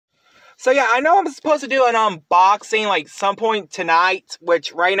So yeah, I know I'm supposed to do an unboxing like some point tonight,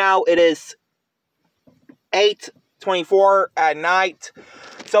 which right now it is 8:24 at night.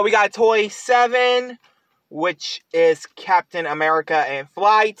 So we got Toy 7, which is Captain America in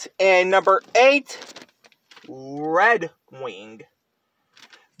flight, and number 8, Red Wing.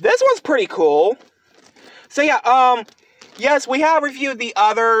 This one's pretty cool. So yeah, yes, we have reviewed the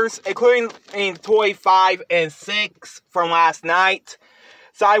others, including Toy 5 and 6 from last night.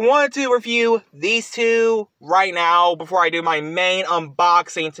 So I wanted to review these two right now before I do my main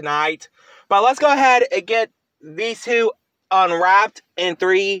unboxing tonight. But let's go ahead and get these two unwrapped in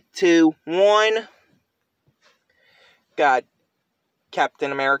 3, 2, 1. Got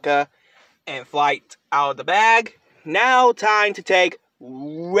Captain America and flight out of the bag. Now time to take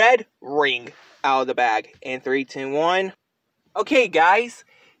Red Ring out of the bag in 3, 2, 1. Okay guys,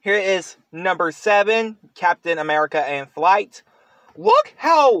 here is number 7, Captain America in flight. Look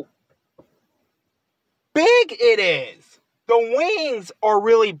how big it is. The wings are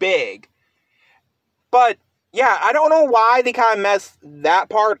really big. But yeah, I don't know why they kind of messed that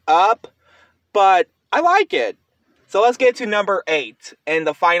part up, but I like it. So let's get to number 8 and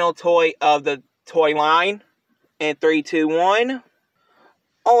the final toy of the toy line in 3, 2, 1.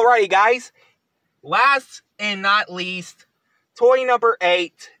 Alrighty guys, last and not least, toy number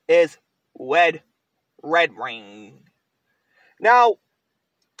 8 is Red Ring. Now,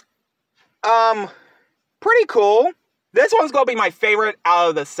 pretty cool. This one's gonna be my favorite out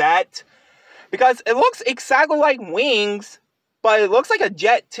of the set because it looks exactly like wings, but it looks like a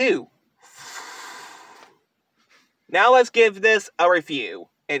jet too. Now let's give this a review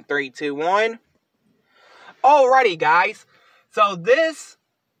in 3, 2, 1. Alrighty guys, so this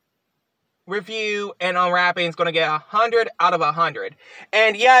review and unwrapping is going to get 100 out of 100.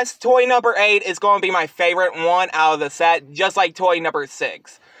 And yes, toy number 8 is going to be my favorite one out of the set, just like toy number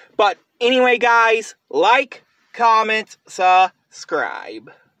 6. But anyway guys, like, comment,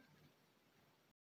 subscribe.